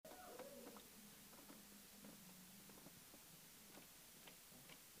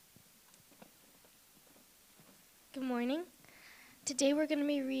Good morning. Today we're going to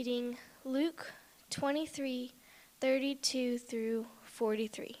be reading Luke 23:32 through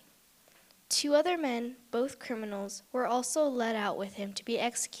 43. 2 other men, both criminals, were also led out with him to be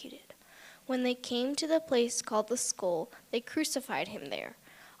executed. When they came to the place called the Skull, they crucified him there,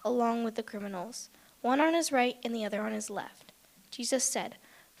 along with the criminals, one on his right and the other on his left. Jesus said,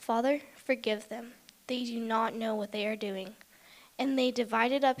 "Father, forgive them. They do not know what they are doing." And they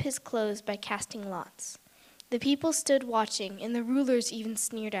divided up his clothes by casting lots. The people stood watching, and the rulers even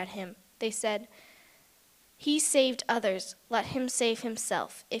sneered at him. They said, "He saved others. Let him save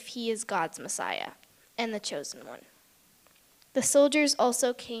himself, if he is God's Messiah and the chosen one." The soldiers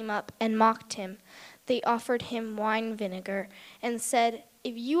also came up and mocked him. They offered him wine vinegar and said,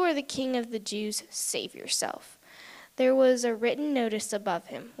 "If you are the king of the Jews, save yourself." There was a written notice above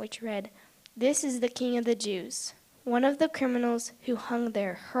him, which read, "This is the king of the Jews." One of the criminals who hung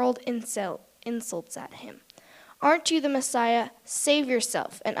there hurled insults at him. "Aren't you the Messiah? Save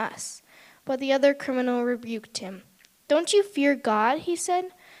yourself and us." But the other criminal rebuked him. "Don't you fear God," he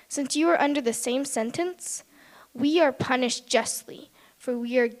said, "since you are under the same sentence? We are punished justly, for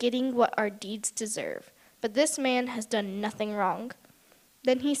we are getting what our deeds deserve. But this man has done nothing wrong."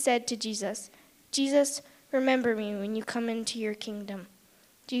 Then he said to Jesus, "Jesus, remember me when you come into your kingdom."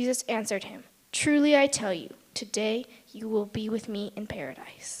 Jesus answered him, "Truly I tell you, today you will be with me in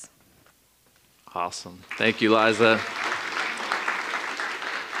paradise." Awesome. Thank you, Liza.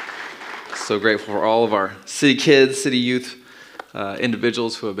 So grateful for all of our city kids, city youth,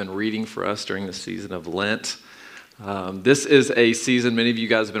 individuals who have been reading for us during the season of Lent. This is a season, many of you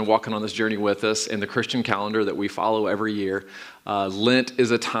guys have been walking on this journey with us in the Christian calendar that we follow every year. Lent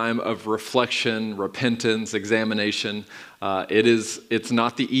is a time of reflection, repentance, examination. It's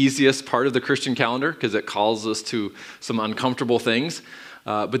not the easiest part of the Christian calendar because it calls us to some uncomfortable things.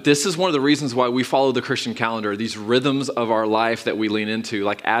 But this is one of the reasons why we follow the Christian calendar, these rhythms of our life that we lean into.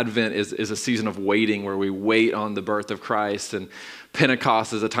 Like Advent is a season of waiting where we wait on the birth of Christ, and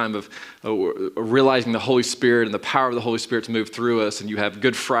Pentecost is a time of realizing the Holy Spirit and the power of the Holy Spirit to move through us. And you have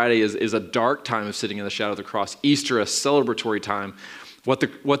Good Friday is a dark time of sitting in the shadow of the cross. Easter, a celebratory time. What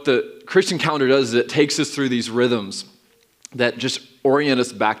the Christian calendar does is it takes us through these rhythms that just orient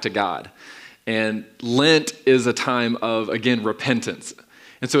us back to God. And Lent is a time of, again, repentance.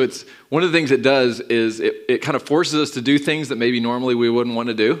 And so it's one of the things it does is it kind of forces us to do things that maybe normally we wouldn't want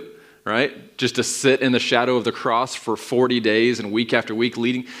to do, right? Just to sit in the shadow of the cross for 40 days and week after week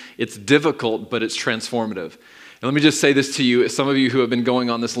leading. It's difficult, but it's transformative. And let me just say this to you. Some of you who have been going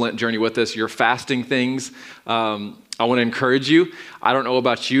on this Lent journey with us, you're fasting things. I want to encourage you. I don't know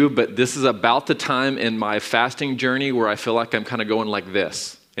about you, but this is about the time in my fasting journey where I feel like I'm kind of going like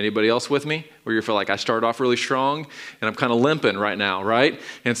this. Anybody else with me? Where you feel like I started off really strong and I'm kind of limping right now, right?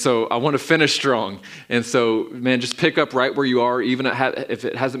 And so I want to finish strong. And so, man, just pick up right where you are. Even if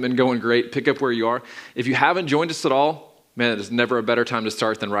it hasn't been going great, pick up where you are. If you haven't joined us at all, man, there's never a better time to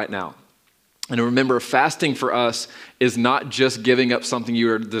start than right now. And remember, fasting for us is not just giving up something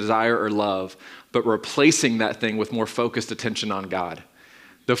you desire or love, but replacing that thing with more focused attention on God.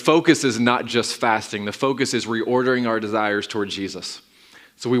 The focus is not just fasting. The focus is reordering our desires toward Jesus.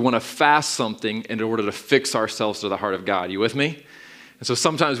 So we want to fast something in order to fix ourselves to the heart of God. You with me? And so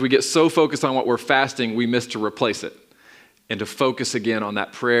sometimes we get so focused on what we're fasting, we miss to replace it and to focus again on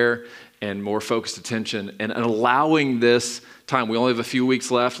that prayer and more focused attention and allowing this time. We only have a few weeks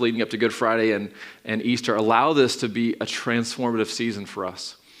left leading up to Good Friday and Easter. Allow this to be a transformative season for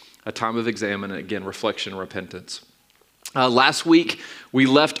us, a time of examine, and again, reflection, repentance. Last week, we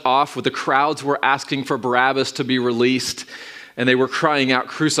left off with the crowds were asking for Barabbas to be released, and they were crying out,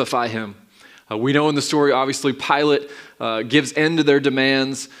 "Crucify him." We know in the story, obviously, Pilate gives end to their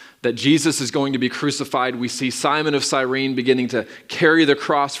demands that Jesus is going to be crucified. We see Simon of Cyrene beginning to carry the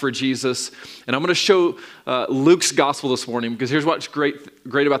cross for Jesus. And I'm going to show Luke's gospel this morning because here's what's great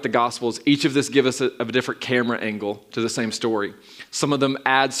about the gospels. Each of this gives us a different camera angle to the same story. Some of them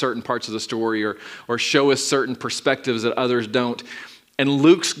add certain parts of the story or show us certain perspectives that others don't. And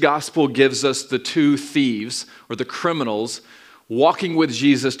Luke's gospel gives us the 2 thieves or the criminals walking with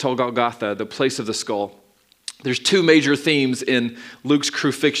Jesus to Golgotha, the place of the skull. There's 2 major themes in Luke's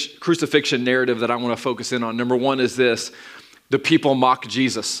crucifixion narrative that I want to focus in on. Number 1 is this: the people mock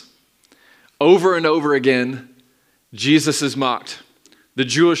Jesus. Over and over again, Jesus is mocked. The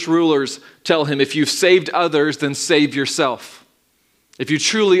Jewish rulers tell him, if you've saved others, then save yourself. If you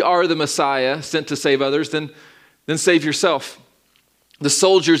truly are the Messiah sent to save others, then save yourself. The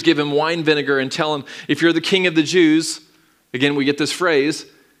soldiers give him wine vinegar and tell him, if you're the king of the Jews, again, we get this phrase,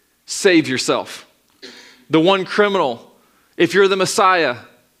 save yourself. The one criminal, if you're the Messiah,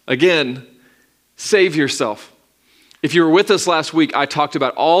 again, save yourself. If you were with us last week, I talked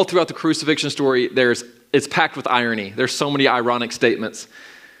about all throughout the crucifixion story, it's packed with irony. There's so many ironic statements.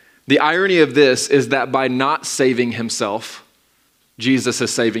 The irony of this is that by not saving himself, Jesus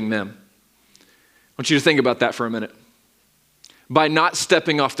is saving them. I want you to think about that for a minute. By not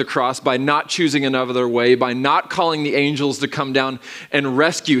stepping off the cross, by not choosing another way, by not calling the angels to come down and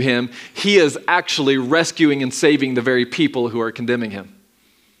rescue him, he is actually rescuing and saving the very people who are condemning him.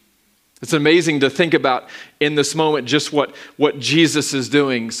 It's amazing to think about in this moment just what Jesus is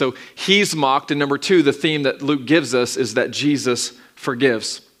doing. So he's mocked, and number two, the theme that Luke gives us is that Jesus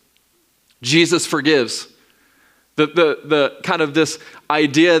forgives. Jesus forgives. The kind of this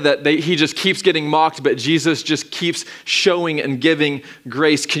idea that he just keeps getting mocked, but Jesus just keeps showing and giving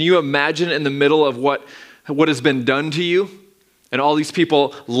grace. Can you imagine in the middle of what has been done to you and all these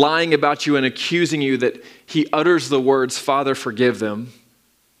people lying about you and accusing you, that he utters the words, "Father, forgive them,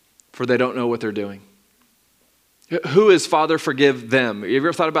 for they don't know what they're doing"? Who is Father, forgive them? Have you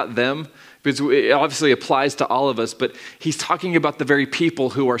ever thought about them? Because it obviously applies to all of us, but he's talking about the very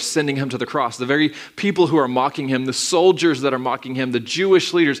people who are sending him to the cross, the very people who are mocking him, the soldiers that are mocking him, the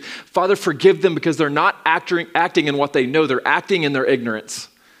Jewish leaders. Father, forgive them because they're not acting in what they know. They're acting in their ignorance.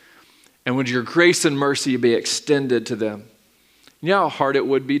 And would your grace and mercy be extended to them? You know how hard it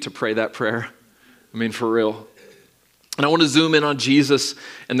would be to pray that prayer? I mean, for real. And I want to zoom in on Jesus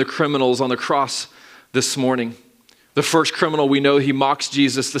and the criminals on the cross this morning. The first criminal, we know he mocks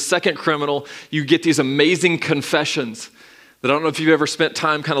Jesus. The second criminal, you get these amazing confessions that I don't know if you've ever spent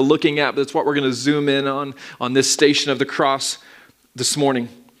time kind of looking at, but that's what we're going to zoom in on this station of the cross this morning.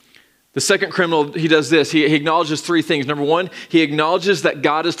 The second criminal, he does this. He acknowledges three things. Number one, he acknowledges that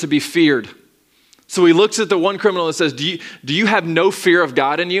God is to be feared. So he looks at the one criminal and says, do you have no fear of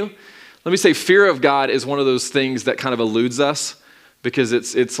God in you? Let me say, fear of God is one of those things that kind of eludes us. Because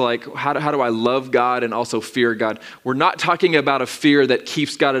it's like, how do I love God and also fear God? We're not talking about a fear that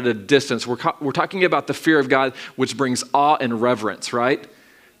keeps God at a distance. We're talking about the fear of God which brings awe and reverence, right?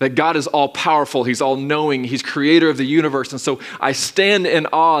 That God is all powerful. He's all knowing. He's creator of the universe. And so I stand in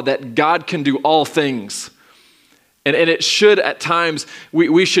awe that God can do all things. And it should at times,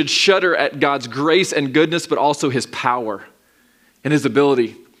 we should shudder at God's grace and goodness, but also his power and his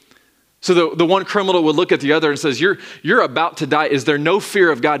ability. So the one criminal would look at the other and says, you're about to die. Is there no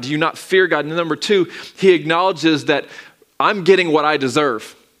fear of God? Do you not fear God? And number two, he acknowledges that I'm getting what I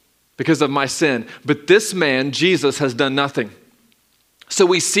deserve because of my sin. But this man, Jesus, has done nothing. So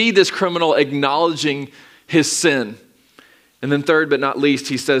we see this criminal acknowledging his sin. And then third but not least,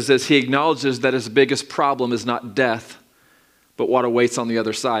 he says this, he acknowledges that his biggest problem is not death, but what awaits on the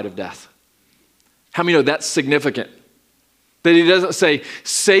other side of death. How many know that's significant? That he doesn't say,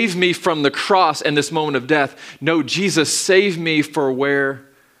 save me from the cross and this moment of death. No, Jesus, save me for where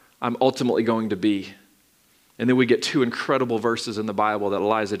I'm ultimately going to be. And then we get two incredible verses in the Bible that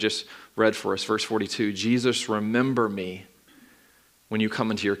Eliza just read for us. Verse 42, Jesus, remember me when you come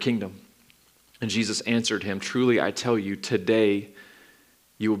into your kingdom. And Jesus answered him, truly I tell you, today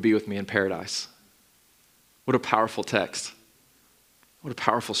you will be with me in paradise. What a powerful text. What a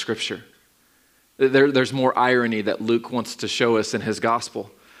powerful scripture. There's more irony that Luke wants to show us in his gospel.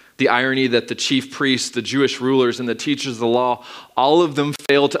 The irony that the chief priests, the Jewish rulers, and the teachers of the law, all of them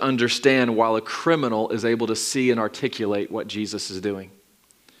fail to understand, while a criminal is able to see and articulate what Jesus is doing.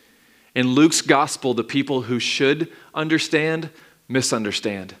 In Luke's gospel, the people who should understand,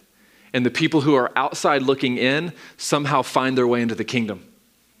 misunderstand. And the people who are outside looking in somehow find their way into the kingdom.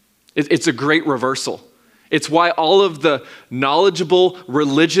 It's a great reversal. It's why all of the knowledgeable,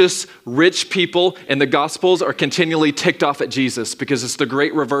 religious, rich people in the Gospels are continually ticked off at Jesus, because it's the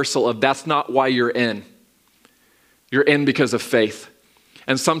great reversal of that's not why you're in. You're in because of faith.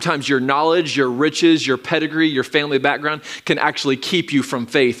 And sometimes your knowledge, your riches, your pedigree, your family background can actually keep you from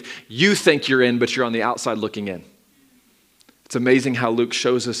faith. You think you're in, but you're on the outside looking in. It's amazing how Luke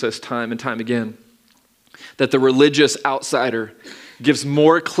shows us this time and time again, that the religious outsider gives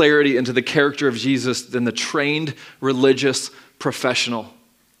more clarity into the character of Jesus than the trained religious professional.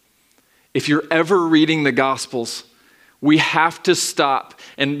 If you're ever reading the Gospels, we have to stop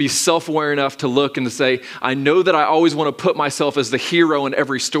and be self-aware enough to look and to say, I know that I always want to put myself as the hero in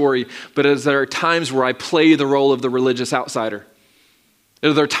every story, but there are times where I play the role of the religious outsider.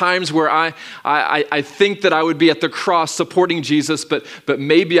 There are times where I think that I would be at the cross supporting Jesus, but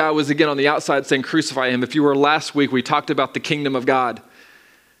maybe I was again on the outside saying, crucify him. If you were last week, we talked about the kingdom of God.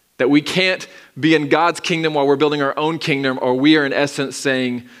 That we can't be in God's kingdom while we're building our own kingdom, or we are in essence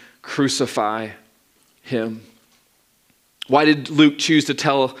saying, crucify him. Why did Luke choose to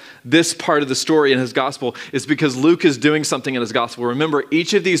tell this part of the story in his gospel? It's because Luke is doing something in his gospel. Remember,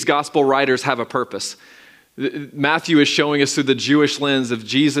 each of these gospel writers have a purpose. Matthew is showing us through the Jewish lens of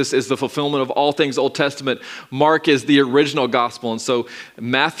Jesus is the fulfillment of all things Old Testament. Mark is the original gospel. And so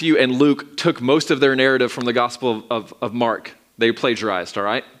Matthew and Luke took most of their narrative from the gospel of Mark. They plagiarized, all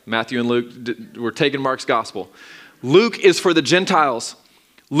right? Matthew and Luke were taking Mark's gospel. Luke is for the Gentiles.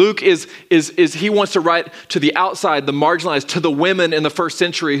 Luke is he wants to write to the outside, the marginalized, to the women in the first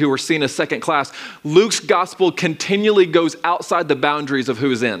century who were seen as second class. Luke's gospel continually goes outside the boundaries of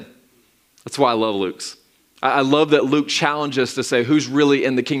who's in. That's why I love Luke's. I love that Luke challenges us to say who's really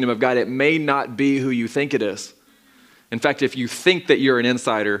in the kingdom of God. It may not be who you think it is. In fact, if you think that you're an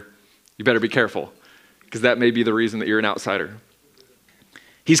insider, you better be careful, because that may be the reason that you're an outsider.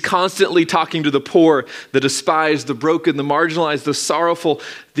 He's constantly talking to the poor, the despised, the broken, the marginalized, the sorrowful,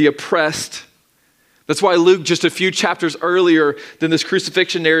 the oppressed. That's why Luke, just a few chapters earlier than this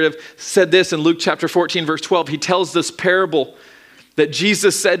crucifixion narrative, said this in Luke chapter 14, verse 12. He tells this parable that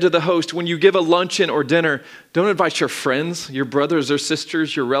Jesus said to the host, when you give a luncheon or dinner, don't invite your friends, your brothers or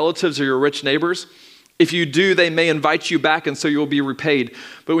sisters, your relatives or your rich neighbors. If you do, they may invite you back, and so you will be repaid.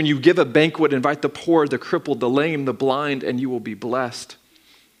 But when you give a banquet, invite the poor, the crippled, the lame, the blind, and you will be blessed.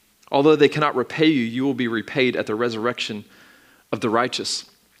 Although they cannot repay you, you will be repaid at the resurrection of the righteous.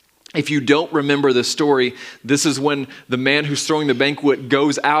 If you don't remember this story, this is when the man who's throwing the banquet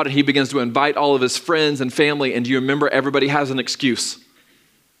goes out and he begins to invite all of his friends and family. And do you remember everybody has an excuse?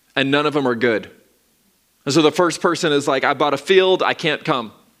 And none of them are good. And so the first person is like, I bought a field, I can't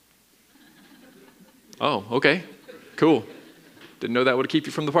come. Oh, okay, cool. Didn't know that would keep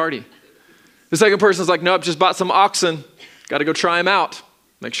you from the party. The second person is like, nope, just bought some oxen. Got to go try them out.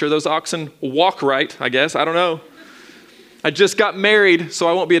 Make sure those oxen walk right, I guess. I don't know. I just got married, so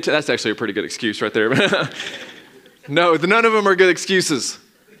I won't be that's actually a pretty good excuse right there. No, none of them are good excuses.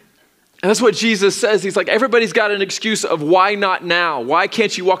 And that's what Jesus says. He's like, everybody's got an excuse of why not now? Why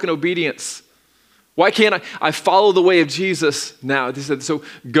can't you walk in obedience? Why can't I follow the way of Jesus now? He said, so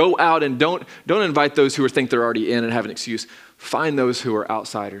go out and don't invite those who think they're already in and have an excuse. Find those who are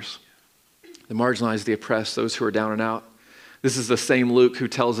outsiders, the marginalized, the oppressed, those who are down and out. This is the same Luke who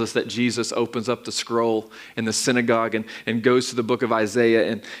tells us that Jesus opens up the scroll in the synagogue and goes to the book of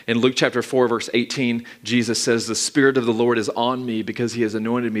Isaiah. And in Luke chapter 4, verse 18, Jesus says, the Spirit of the Lord is on me because he has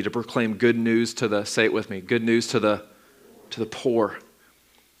anointed me to proclaim good news to the, say it with me, good news to the poor.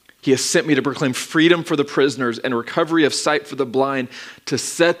 He has sent me to proclaim freedom for the prisoners and recovery of sight for the blind, to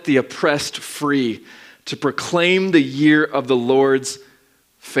set the oppressed free, to proclaim the year of the Lord's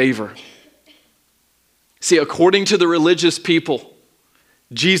favor. See, according to the religious people,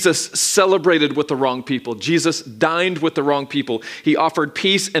 Jesus celebrated with the wrong people. Jesus dined with the wrong people. He offered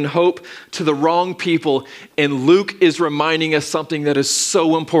peace and hope to the wrong people. And Luke is reminding us something that is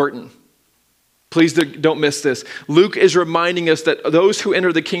so important. Please don't miss this. Luke is reminding us that those who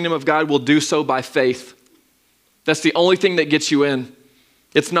enter the kingdom of God will do so by faith. That's the only thing that gets you in.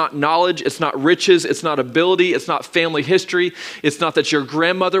 It's not knowledge, it's not riches, it's not ability, it's not family history. It's not that your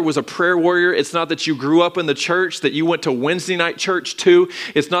grandmother was a prayer warrior. It's not that you grew up in the church, that you went to Wednesday night church too.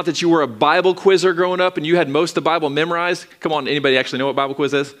 It's not that you were a Bible quizzer growing up and you had most of the Bible memorized. Come on, anybody actually know what Bible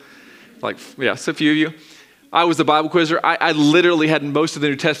quiz is? Yes, a few of you. I was a Bible quizzer. I literally had most of the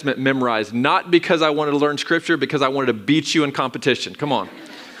New Testament memorized, not because I wanted to learn scripture, because I wanted to beat you in competition. Come on.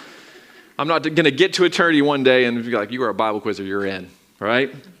 I'm not going to get to eternity one day and be like, you are a Bible quizzer, you're in.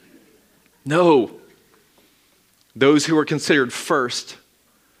 Right? No. Those who were considered first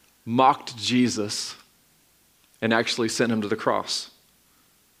mocked Jesus and actually sent him to the cross.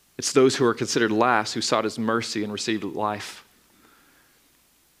 It's those who were considered last who sought his mercy and received life.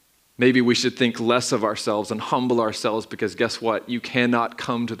 Maybe we should think less of ourselves and humble ourselves, because guess what? You cannot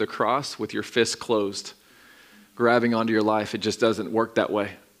come to the cross with your fists closed, grabbing onto your life. It just doesn't work that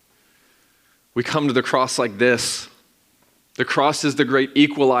way. We come to the cross like this. The cross is the great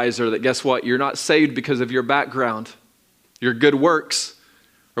equalizer that, guess what? You're not saved because of your background, your good works,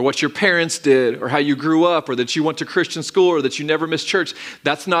 or what your parents did, or how you grew up, or that you went to Christian school, or that you never missed church.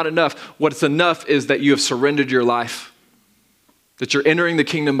 That's not enough. What's enough is that you have surrendered your life, that you're entering the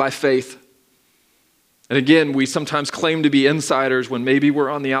kingdom by faith. And again, we sometimes claim to be insiders when maybe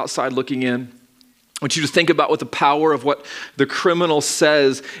we're on the outside looking in. I want you to think about what the power of what the criminal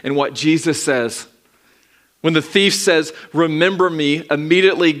says and what Jesus says. When the thief says, remember me,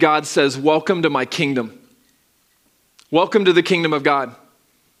 immediately God says, welcome to my kingdom. Welcome to the kingdom of God.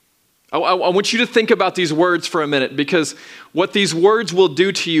 I want you to think about these words for a minute, because what these words will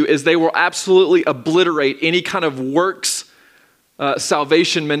do to you is they will absolutely obliterate any kind of works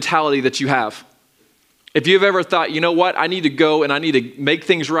salvation mentality that you have. If you've ever thought, you know what, I need to go and I need to make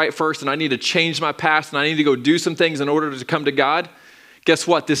things right first, and I need to change my past, and I need to go do some things in order to come to God, guess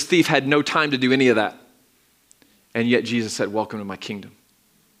what? This thief had no time to do any of that. And yet Jesus said, welcome to my kingdom,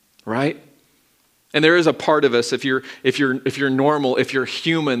 right? And there is a part of us, if you're normal, if you're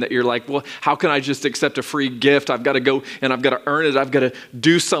human, that you're like, well, how can I just accept a free gift? I've got to go and I've got to earn it. I've got to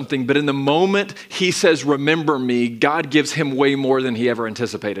do something. But in the moment he says, remember me, God gives him way more than he ever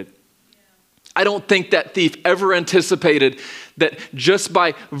anticipated. I don't think that thief ever anticipated that just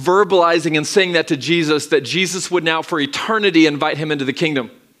by verbalizing and saying that Jesus would now for eternity invite him into the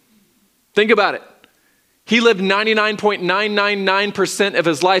kingdom. Think about it. He lived 99.999% of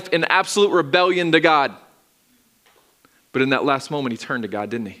his life in absolute rebellion to God. But in that last moment, he turned to God,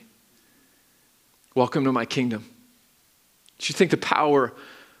 didn't he? Welcome to my kingdom. Do you think the power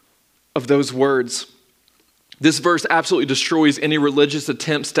of those words? This verse absolutely destroys any religious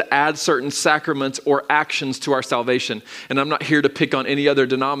attempts to add certain sacraments or actions to our salvation. And I'm not here to pick on any other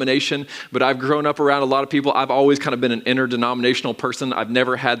denomination, but I've grown up around a lot of people. I've always kind of been an interdenominational person. I've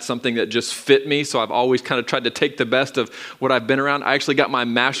never had something that just fit me, so I've always kind of tried to take the best of what I've been around. I actually got my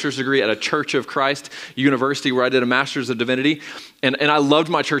master's degree at a Church of Christ university where I did a master's of divinity, and I loved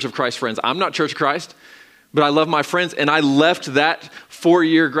my Church of Christ friends. I'm not Church of Christ, but I love my friends, and I left that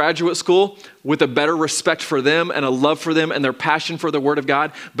 4-year graduate school with a better respect for them and a love for them and their passion for the Word of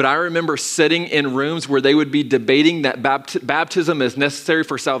God. But I remember sitting in rooms where they would be debating that baptism is necessary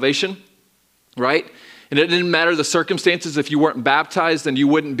for salvation, right? And it didn't matter the circumstances. If you weren't baptized, then you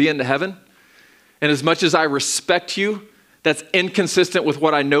wouldn't be into heaven. And as much as I respect you, that's inconsistent with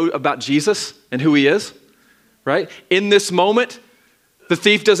what I know about Jesus and who he is, right? In this moment, the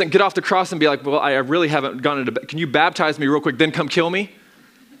thief doesn't get off the cross and be like, well, I really haven't gone into bed. Can you baptize me real quick, then come kill me?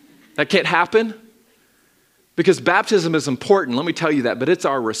 That can't happen. Because baptism is important, let me tell you that, but it's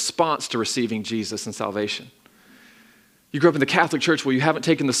our response to receiving Jesus and salvation. You grew up in the Catholic Church, well, you haven't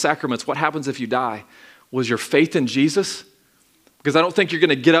taken the sacraments. What happens if you die? Was your faith in Jesus? Because I don't think you're going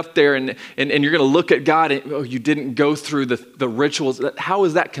to get up there and you're going to look at God and, oh, you didn't go through the rituals. How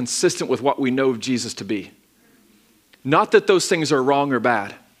is that consistent with what we know of Jesus to be? Not that those things are wrong or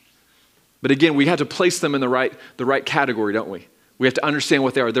bad, but again, we have to place them in the right category, don't we? We have to understand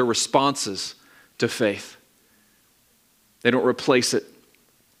what they are. They're responses to faith. They don't replace it.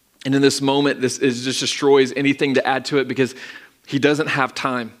 And in this moment, this just destroys anything to add to it because he doesn't have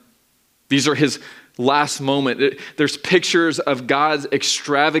time. These are his last moment. There's pictures of God's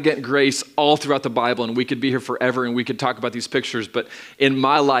extravagant grace all throughout the Bible, and we could be here forever and we could talk about these pictures, but in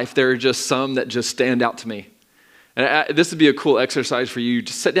my life, there are just some that just stand out to me. And this would be a cool exercise for you.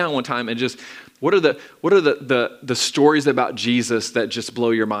 Just sit down one time and just, what are the stories about Jesus that just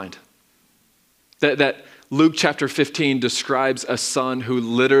blow your mind? That Luke chapter 15 describes a son who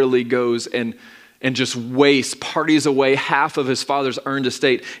literally goes and just parties away half of his father's earned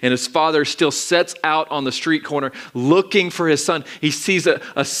estate. And his father still sets out on the street corner looking for his son. He sees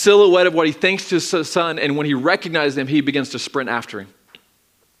a silhouette of what he thinks is his son. And when he recognizes him, he begins to sprint after him.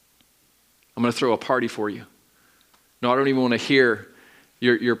 I'm going to throw a party for you. No, I don't even want to hear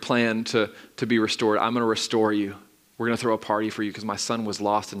your plan to be restored. I'm going to restore you. We're going to throw a party for you because my son was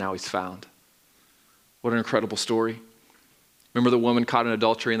lost and now he's found. What an incredible story. Remember the woman caught in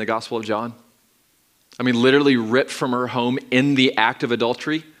adultery in the Gospel of John? I mean, literally ripped from her home in the act of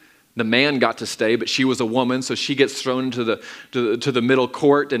adultery. The man got to stay, but she was a woman, so she gets thrown into the middle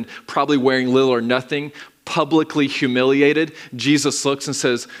court and probably wearing little or nothing, publicly humiliated. Jesus looks and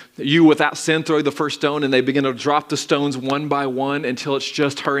says, you without sin, throw the first stone, and they begin to drop the stones one by one until it's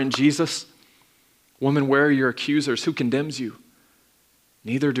just her and Jesus. Woman, where are your accusers? Who condemns you?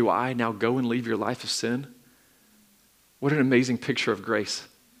 Neither do I. Now go and leave your life of sin. What an amazing picture of grace.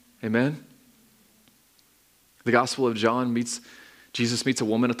 Amen? The Gospel of John Jesus meets a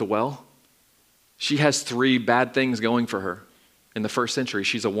woman at the well. She has 3 bad things going for her in the first century.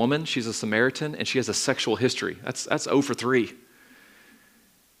 She's a woman, she's a Samaritan, and she has a sexual history. That's 0 for 3.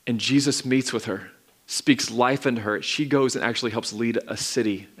 And Jesus meets with her, speaks life into her. She goes and actually helps lead a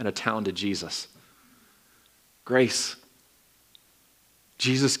city and a town to Jesus. Grace.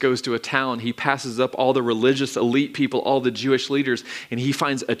 Jesus goes to a town. He passes up all the religious elite people, all the Jewish leaders, and he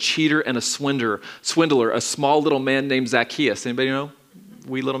finds a cheater and a swindler, a small little man named Zacchaeus. Anybody know?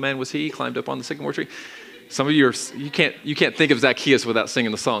 Wee little man was he? Climbed up on the sycamore tree. Some of you you can't think of Zacchaeus without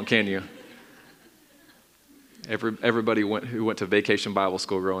singing the song, can you? Everybody who went to vacation Bible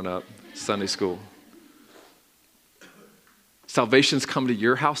school growing up, Sunday school. Salvation's come to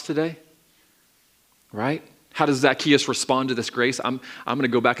your house today, right? How does Zacchaeus respond to this grace? I'm going to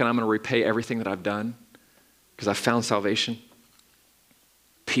go back and I'm going to repay everything that I've done because I found salvation.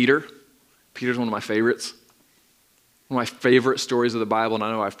 Peter's one of my favorites. One of my favorite stories of the Bible, and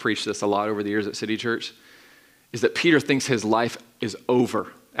I know I've preached this a lot over the years at City Church, is that Peter thinks his life is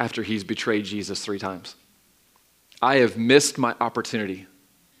over after he's betrayed Jesus 3 times. I have missed my opportunity.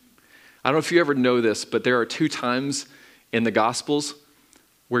 I don't know if you ever know this, but there are 2 times in the Gospels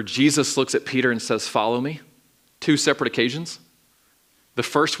where Jesus looks at Peter and says, follow me. 2 separate occasions. The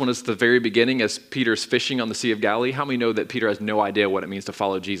first one is the very beginning as Peter's fishing on the Sea of Galilee. How many know that Peter has no idea what it means to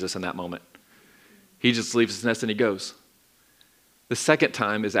follow Jesus in that moment? He just leaves his nest and he goes. The second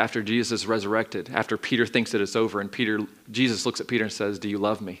time is after Jesus is resurrected, after Peter thinks that it's over, and Jesus looks at Peter and says, do you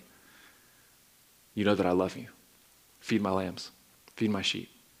love me? You know that I love you. Feed my lambs. Feed my sheep.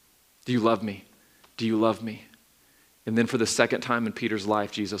 Do you love me? Do you love me? And then for the second time in Peter's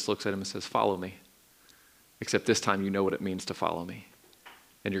life, Jesus looks at him and says, follow me. Except this time you know what it means to follow me.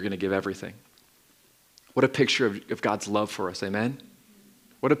 And you're going to give everything. What a picture of God's love for us, amen?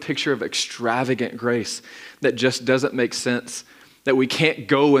 What a picture of extravagant grace that just doesn't make sense, that we can't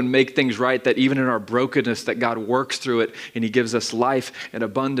go and make things right, that even in our brokenness, that God works through it and he gives us life and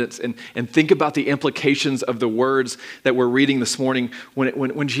abundance. And think about the implications of the words that we're reading this morning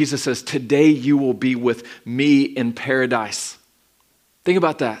when Jesus says, today you will be with me in paradise. Think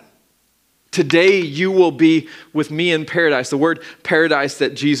about that. Today you will be with me in paradise. The word paradise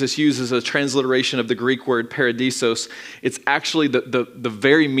that Jesus uses is a transliteration of the Greek word paradisos. It's actually the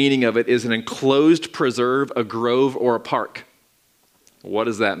very meaning of it is an enclosed preserve, a grove, or a park. What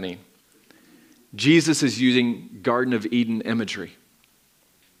does that mean? Jesus is using Garden of Eden imagery.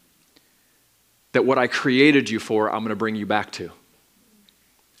 That what I created you for, I'm going to bring you back to.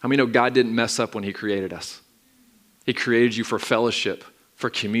 How many know God didn't mess up when he created us? He created you for fellowship, for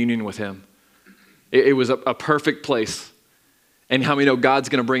communion with him. It was a perfect place. And how many know God's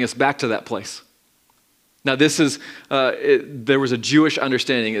going to bring us back to that place? Now this is, there was a Jewish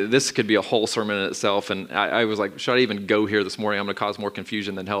understanding. This could be a whole sermon in itself. And I was like, should I even go here this morning? I'm going to cause more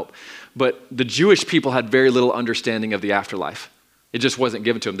confusion than help. But the Jewish people had very little understanding of the afterlife. It just wasn't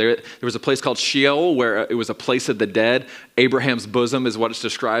given to them. There was a place called Sheol where it was a place of the dead. Abraham's bosom is what it's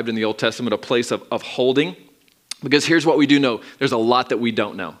described in the Old Testament, a place of holding. Because here's what we do know. There's a lot that we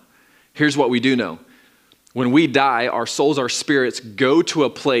don't know. Here's what we do know. When we die, our souls, our spirits go to a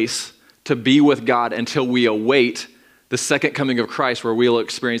place to be with God until we await the second coming of Christ, where we'll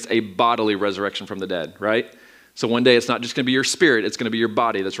experience a bodily resurrection from the dead, right? So one day it's not just going to be your spirit, it's going to be your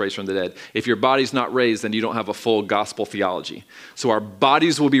body that's raised from the dead. If your body's not raised, then you don't have a full gospel theology. So our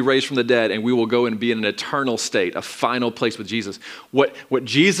bodies will be raised from the dead and we will go and be in an eternal state, a final place with Jesus. What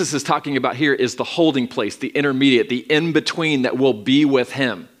Jesus is talking about here is the holding place, the intermediate, the in-between that will be with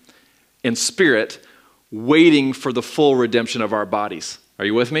him in spirit, waiting for the full redemption of our bodies. Are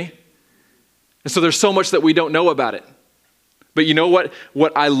you with me? And so there's so much that we don't know about it. But you know what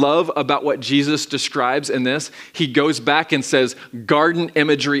I love about what Jesus describes in this? He goes back and says, garden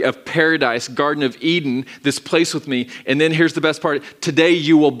imagery of paradise, Garden of Eden, this place with me. And then here's the best part. Today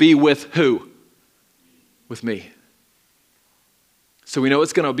you will be with who? With me. So we know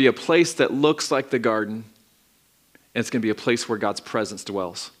it's going to be a place that looks like the garden. And it's going to be a place where God's presence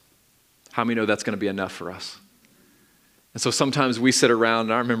dwells. How many know that's going to be enough for us? And so sometimes we sit around,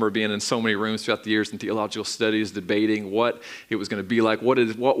 and I remember being in so many rooms throughout the years in theological studies, debating what it was going to be like.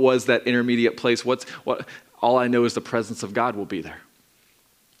 What was that intermediate place? All I know is the presence of God will be there.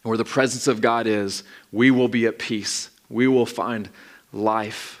 And where the presence of God is, we will be at peace. We will find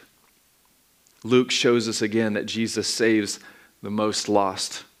life. Luke shows us again that Jesus saves the most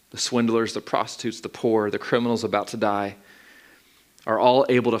lost. The swindlers, the prostitutes, the poor, the criminals about to die are all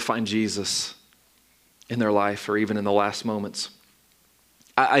able to find Jesus in their life or even in the last moments.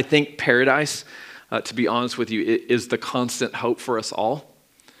 I think paradise, to be honest with you, is the constant hope for us all.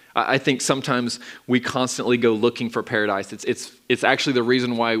 I think sometimes we constantly go looking for paradise. It's actually the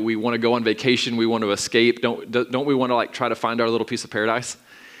reason why we want to go on vacation. We want to escape. Don't we want to try to find our little piece of paradise?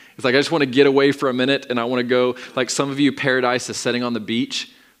 It's like I just want to get away for a minute and I want to go, like some of you, paradise is sitting on the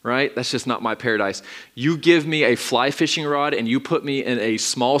beach, right? That's just not my paradise. You give me a fly fishing rod and you put me in a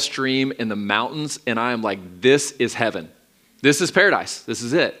small stream in the mountains and I am like, this is heaven. This is paradise. This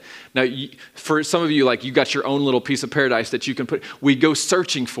is it. Now, for some of you, you got your own little piece of paradise that you can put. We go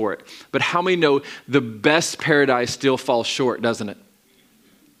searching for it. But how many know the best paradise still falls short, doesn't it?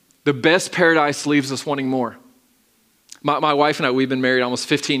 The best paradise leaves us wanting more. My wife and I, we've been married almost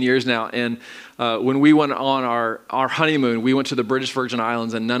 15 years now, and when we went on our honeymoon, we went to the British Virgin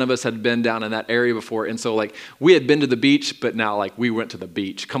Islands, and none of us had been down in that area before, and so we had been to the beach, but now we went to the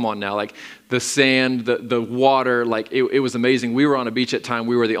beach. Come on now, the sand, the water, it was amazing. We were on a beach at the time.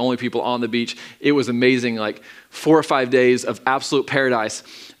 We were the only people on the beach. It was amazing, 4 or 5 days of absolute paradise.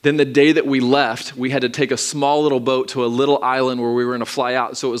 Then the day that we left, we had to take a small little boat to a little island where we were going to fly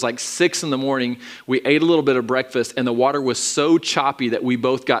out. So it was like 6 a.m. We ate a little bit of breakfast, and the water was so choppy that we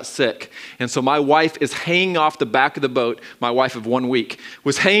both got sick. And so my wife is hanging off the back of the boat. My wife of 1 week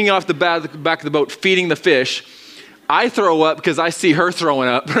was hanging off the back of the boat, feeding the fish. I throw up because I see her throwing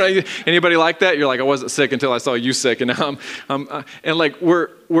up. Right? Anybody like that? You're like, I wasn't sick until I saw you sick, and now and like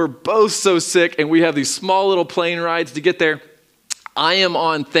we're both so sick, and we have these small little plane rides to get there. I am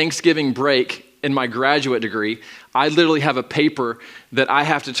on Thanksgiving break in my graduate degree. I literally have a paper that I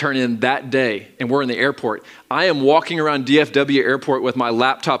have to turn in that day, and we're in the airport. I am walking around DFW airport with my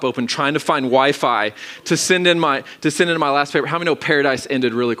laptop open, trying to find Wi-Fi to send in my last paper. How many know Paradise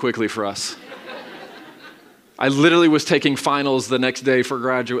ended really quickly for us? I literally was taking finals the next day for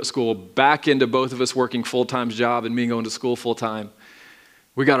graduate school, back into both of us working full-time job and me going to school full-time.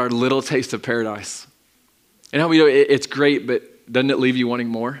 We got our little taste of paradise. And how we know it's great, but doesn't it leave you wanting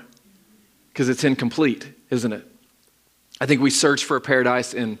more? Because it's incomplete, isn't it? I think we search for a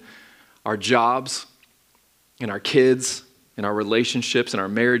paradise in our jobs, in our kids, in our relationships, in our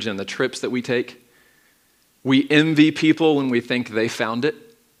marriage, and the trips that we take. We envy people when we think they found it,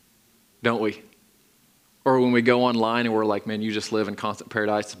 don't we? Or when we go online and we're like, man, you just live in constant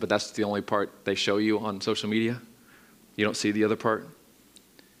paradise, but that's the only part they show you on social media. You don't see the other part.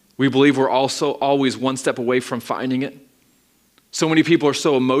 We believe we're also always one step away from finding it. So many people are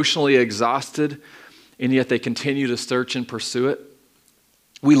so emotionally exhausted, and yet they continue to search and pursue it.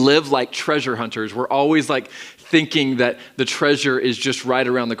 We live like treasure hunters. We're always like thinking that the treasure is just right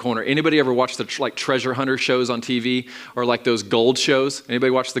around the corner. Anybody ever watch the like treasure hunter shows on TV, or like those gold shows?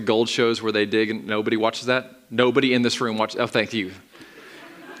 Anybody watch the gold shows where they dig and nobody watches that? Nobody in this room watches. Oh, thank you.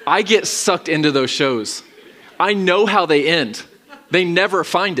 I get sucked into those shows. I know how they end. They never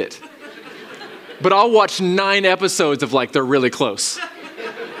find it. But I'll watch 9 episodes of like they're really close.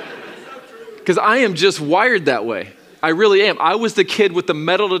 Because I am just wired that way. I really am. I was the kid with the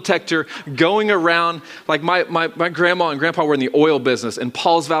metal detector going around, like my grandma and grandpa were in the oil business in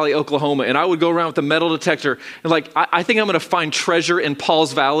Pauls Valley, Oklahoma, and I would go around with the metal detector and like, I think I'm going to find treasure in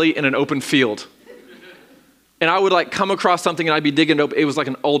Pauls Valley in an open field. And I would like come across something and I'd be digging it up. It was like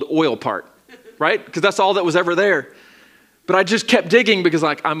an old oil part, right? Because that's all that was ever there. But I just kept digging because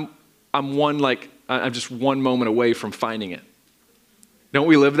like I'm just one moment away from finding it. Don't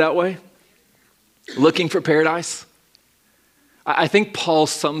we live that way? Looking for paradise? I think Paul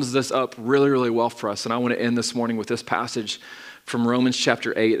sums this up really, really well for us. And I want to end this morning with this passage from Romans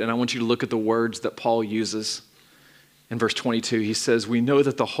chapter 8. And I want you to look at the words that Paul uses in verse 22. He says, we know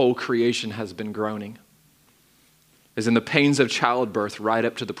that the whole creation has been groaning, as in the pains of childbirth right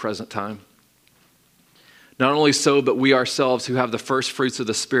up to the present time. Not only so, but we ourselves who have the first fruits of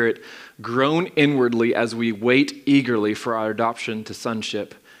the Spirit groan inwardly as we wait eagerly for our adoption to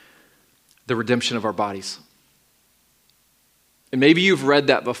sonship, the redemption of our bodies. And maybe you've read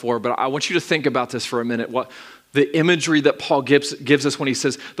that before, but I want you to think about this for a minute. What the imagery that Paul gives us when he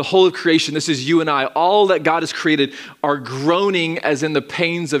says, the whole of creation, this is you and I, all that God has created are groaning as in the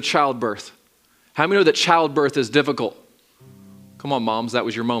pains of childbirth. How many know that childbirth is difficult? Come on, moms, that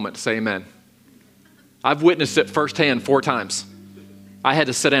was your moment. Say amen. I've witnessed it firsthand 4 times. I had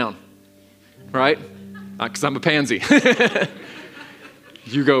to sit down, right? Because I'm a pansy.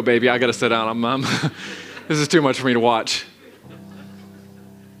 You go, baby. I got to sit down. This is too much for me to watch.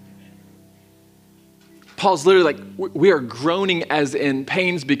 Paul's literally like, we are groaning as in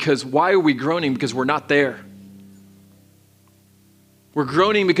pains because why are we groaning? Because we're not there. We're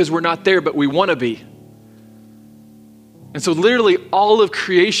groaning because we're not there, but we want to be. And so literally all of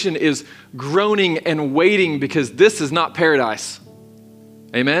creation is groaning and waiting because this is not paradise.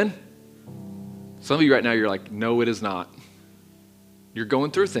 Amen? Some of you right now, you're like, no, it is not. You're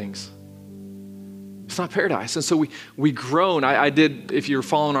going through things. It's not paradise. And so we groan. I did, if you're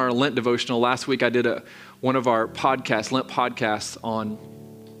following our Lent devotional, last week I did one of our podcasts, Lent podcasts on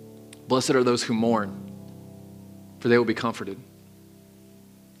blessed are those who mourn, for they will be comforted.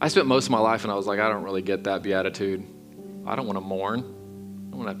 I spent most of my life and I was like, I don't really get that beatitude. I don't want to mourn.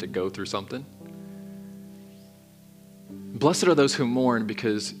 I don't want to have to go through something. Blessed are those who mourn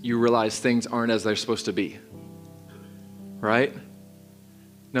because you realize things aren't as they're supposed to be. Right?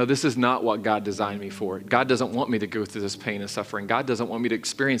 No, this is not what God designed me for. God doesn't want me to go through this pain and suffering. God doesn't want me to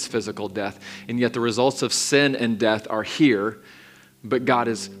experience physical death. And yet the results of sin and death are here, but God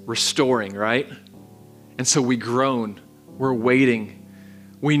is restoring, right? And so we groan. We're waiting.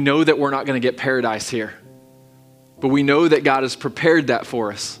 We know that we're not going to get paradise here, but we know that God has prepared that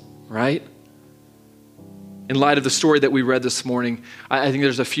for us, right? In light of the story that we read this morning, I think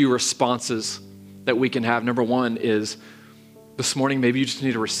there's a few responses that we can have. Number one is This morning, maybe you just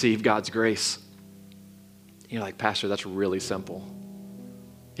need to receive God's grace. You're like, Pastor, that's really simple.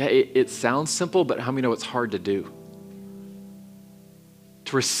 Yeah, it sounds simple, but how many know it's hard to do?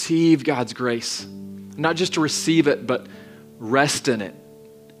 To receive God's grace. Not just to receive it, but rest in it.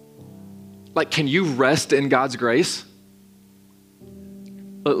 Like, can you rest in God's grace?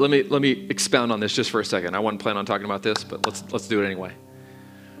 Let me expound on this just for a second. I wasn't planning on talking about this, but let's do it anyway.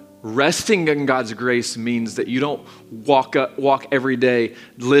 Resting in God's grace means that you don't walk every day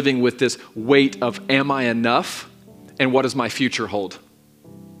living with this weight of, am I enough? And what does my future hold?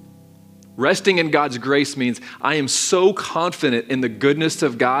 Resting in God's grace means I am so confident in the goodness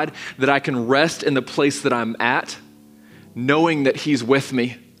of God that I can rest in the place that I'm at, knowing that He's with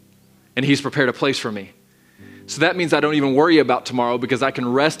me and He's prepared a place for me. So that means I don't even worry about tomorrow because I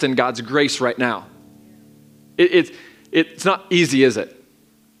can rest in God's grace right now. It's not easy, is it?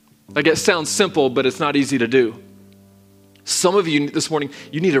 Like, it sounds simple, but it's not easy to do. Some of you this morning,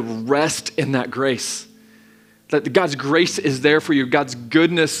 you need to rest in that grace. That God's grace is there for you. God's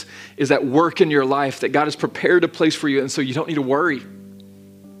goodness is at work in your life. That God has prepared a place for you. And so you don't need to worry.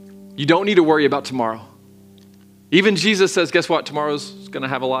 You don't need to worry about tomorrow. Even Jesus says, guess what? Tomorrow's going to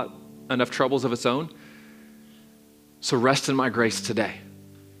have enough troubles of its own. So rest in my grace today.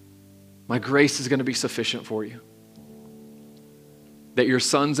 My grace is going to be sufficient for you. That your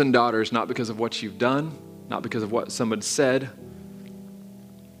sons and daughters, not because of what you've done, not because of what someone said,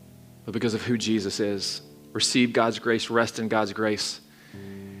 but because of who Jesus is. Receive God's grace, rest in God's grace.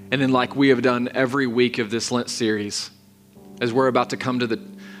 And then, like we have done every week of this Lent series, as we're about to come to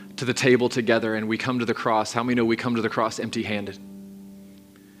the table together and we come to the cross, how many know we come to the cross empty-handed?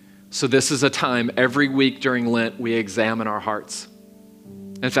 So this is a time every week during Lent we examine our hearts.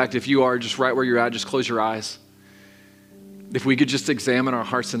 In fact, if you are just right where you're at, just close your eyes. If we could just examine our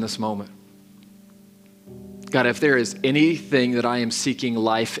hearts in this moment. God, if there is anything that I am seeking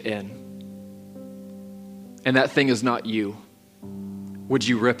life in, and that thing is not you, would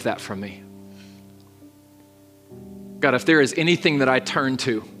you rip that from me? God, if there is anything that I turn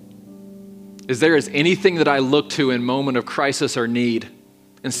to, if there is anything that I look to in moment of crisis or need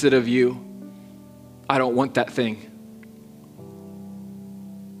instead of you, I don't want that thing.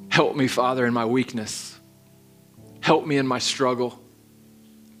 Help me, Father, in my weakness. Help me in my struggle.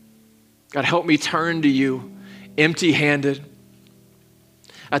 God, help me turn to you empty-handed.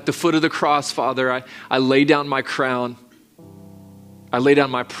 At the foot of the cross, Father, I lay down my crown. I lay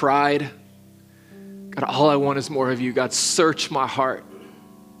down my pride. God, all I want is more of you. God, search my heart.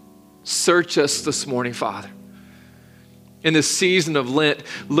 Search us this morning, Father. In this season of Lent,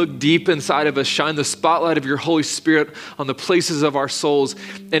 look deep inside of us. Shine the spotlight of your Holy Spirit on the places of our souls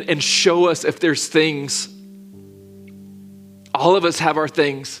and show us if there's things. All of us have our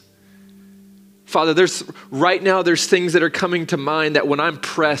things. Father, right now there's things that are coming to mind that when I'm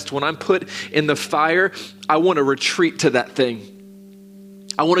pressed, when I'm put in the fire, I want to retreat to that thing.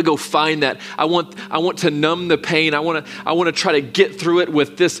 I want to go find that. I want to numb the pain. I want to try to get through it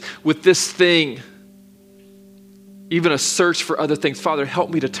with this thing. Even a search for other things. Father, help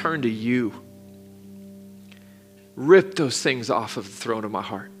me to turn to you. Rip those things off of the throne of my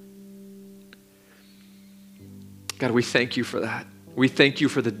heart. God, we thank you for that. We thank you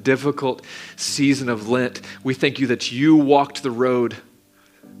for the difficult season of Lent. We thank you that you walked the road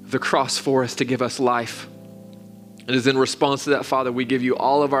of the cross for us to give us life. And as in response to that, Father, we give you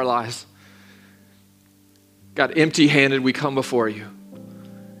all of our lives. God, empty-handed, we come before you.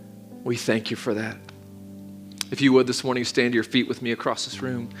 We thank you for that. If you would this morning, stand to your feet with me across this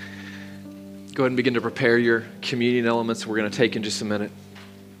room. Go ahead and begin to prepare your communion elements we're going to take in just a minute.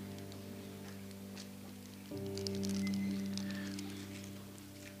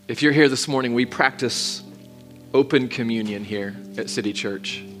 If you're here this morning, we practice open communion here at City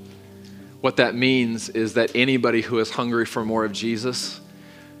Church. What that means is that anybody who is hungry for more of Jesus,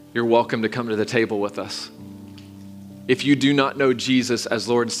 you're welcome to come to the table with us. If you do not know Jesus as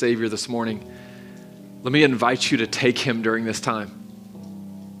Lord and Savior this morning, let me invite you to take him during this time.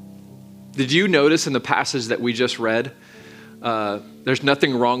 Did you notice in the passage that we just read, there's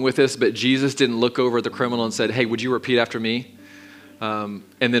nothing wrong with this, but Jesus didn't look over at the criminal and said, hey, would you repeat after me? And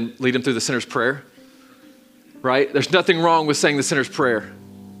then lead him through the sinner's prayer, right? There's nothing wrong with saying the sinner's prayer,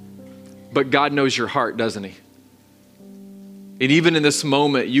 but God knows your heart, doesn't he? And even in this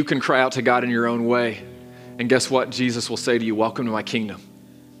moment, you can cry out to God in your own way. And guess what? Jesus will say to you, welcome to my kingdom.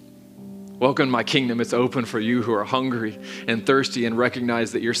 Welcome to my kingdom. It's open for you who are hungry and thirsty and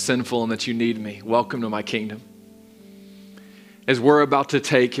recognize that you're sinful and that you need me. Welcome to my kingdom. As we're about to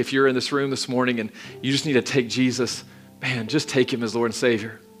take, if you're in this room this morning and you just need to take Jesus, man, just take him as Lord and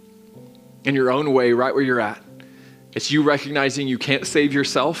Savior. In your own way, right where you're at. It's you recognizing you can't save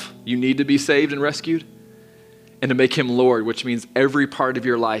yourself. You need to be saved and rescued. And to make him Lord, which means every part of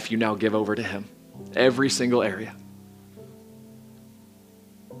your life you now give over to him. Every single area.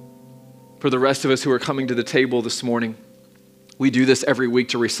 For the rest of us who are coming to the table this morning, we do this every week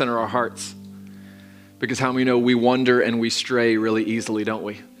to recenter our hearts. Because how many know we wander and we stray really easily, don't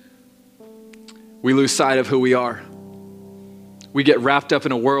we? We lose sight of who we are. We get wrapped up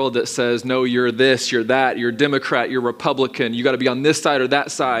in a world that says, no, you're this, you're that, you're Democrat, you're Republican, you got to be on this side or that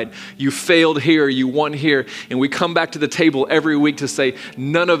side. You failed here, you won here. And we come back to the table every week to say,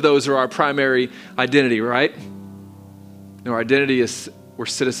 none of those are our primary identity, right? No, our identity is we're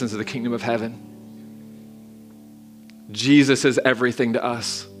citizens of the kingdom of heaven. Jesus is everything to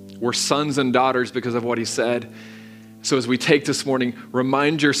us. We're sons and daughters because of what he said. So as we take this morning,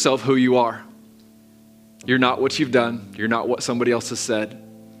 remind yourself who you are. You're not what you've done. You're not what somebody else has said.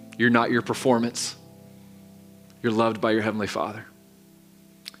 You're not your performance. You're loved by your heavenly Father.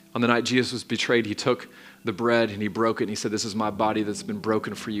 On the night Jesus was betrayed, he took the bread and he broke it and he said, this is my body that's been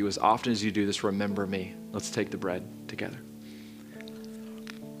broken for you. As often as you do this, remember me. Let's take the bread together.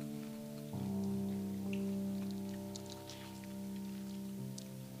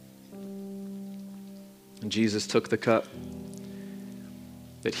 And Jesus took the cup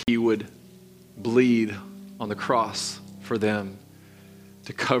that he would bleed on the cross for them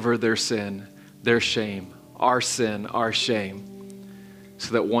to cover their sin, their shame, our sin, our shame,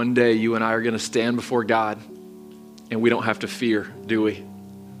 so that one day you and I are going to stand before God and we don't have to fear, do we?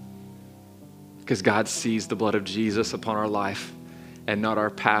 Because God sees the blood of Jesus upon our life and not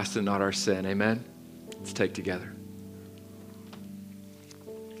our past and not our sin. Amen? Let's take together.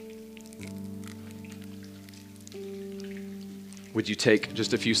 Would you take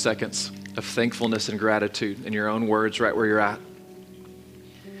just a few seconds of thankfulness and gratitude in your own words right where you're at?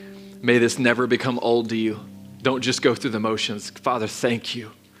 May this never become old to you. Don't just go through the motions. Father, thank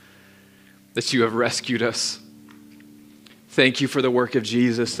you that you have rescued us. Thank you for the work of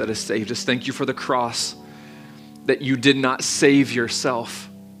Jesus that has saved us. Thank you for the cross, that you did not save yourself,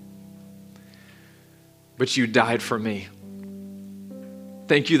 but you died for me.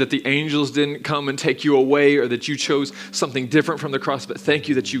 Thank you that the angels didn't come and take you away or that you chose something different from the cross, but thank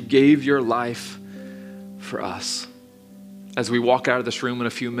you that you gave your life for us. As we walk out of this room in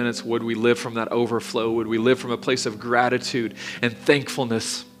a few minutes, would we live from that overflow? Would we live from a place of gratitude and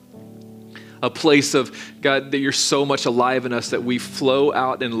thankfulness? A place of, God, that you're so much alive in us that we flow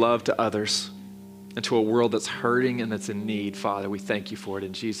out in love to others and to a world that's hurting and that's in need. Father, we thank you for it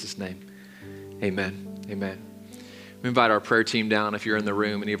in Jesus' name. Amen. Amen. We invite our prayer team down if you're in the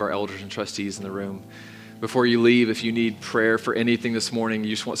room, any of our elders and trustees in the room. Before you leave, if you need prayer for anything this morning,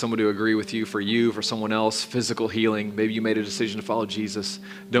 you just want someone to agree with you, for someone else, physical healing, maybe you made a decision to follow Jesus,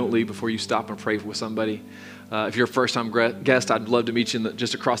 don't leave before you stop and pray with somebody. If you're a first-time guest, I'd love to meet you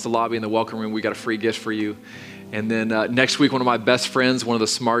just across the lobby in the welcome room. We got a free gift for you. And then next week, one of my best friends, one of the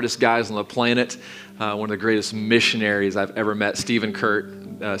smartest guys on the planet, one of the greatest missionaries I've ever met, Stephen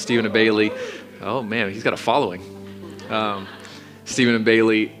Stephen and Bailey. Oh man, he's got a following. Stephen and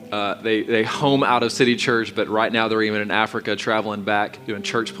Bailey, they home out of City Church, but right now they're even in Africa, traveling back, doing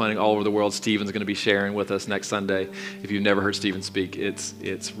church planting all over the world. Stephen's going to be sharing with us next Sunday. If you've never heard Stephen speak,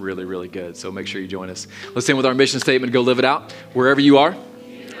 it's really, really good. So make sure you join us. Let's end with our mission statement. Go live it out. Wherever you are,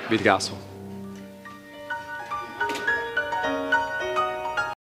 be the gospel.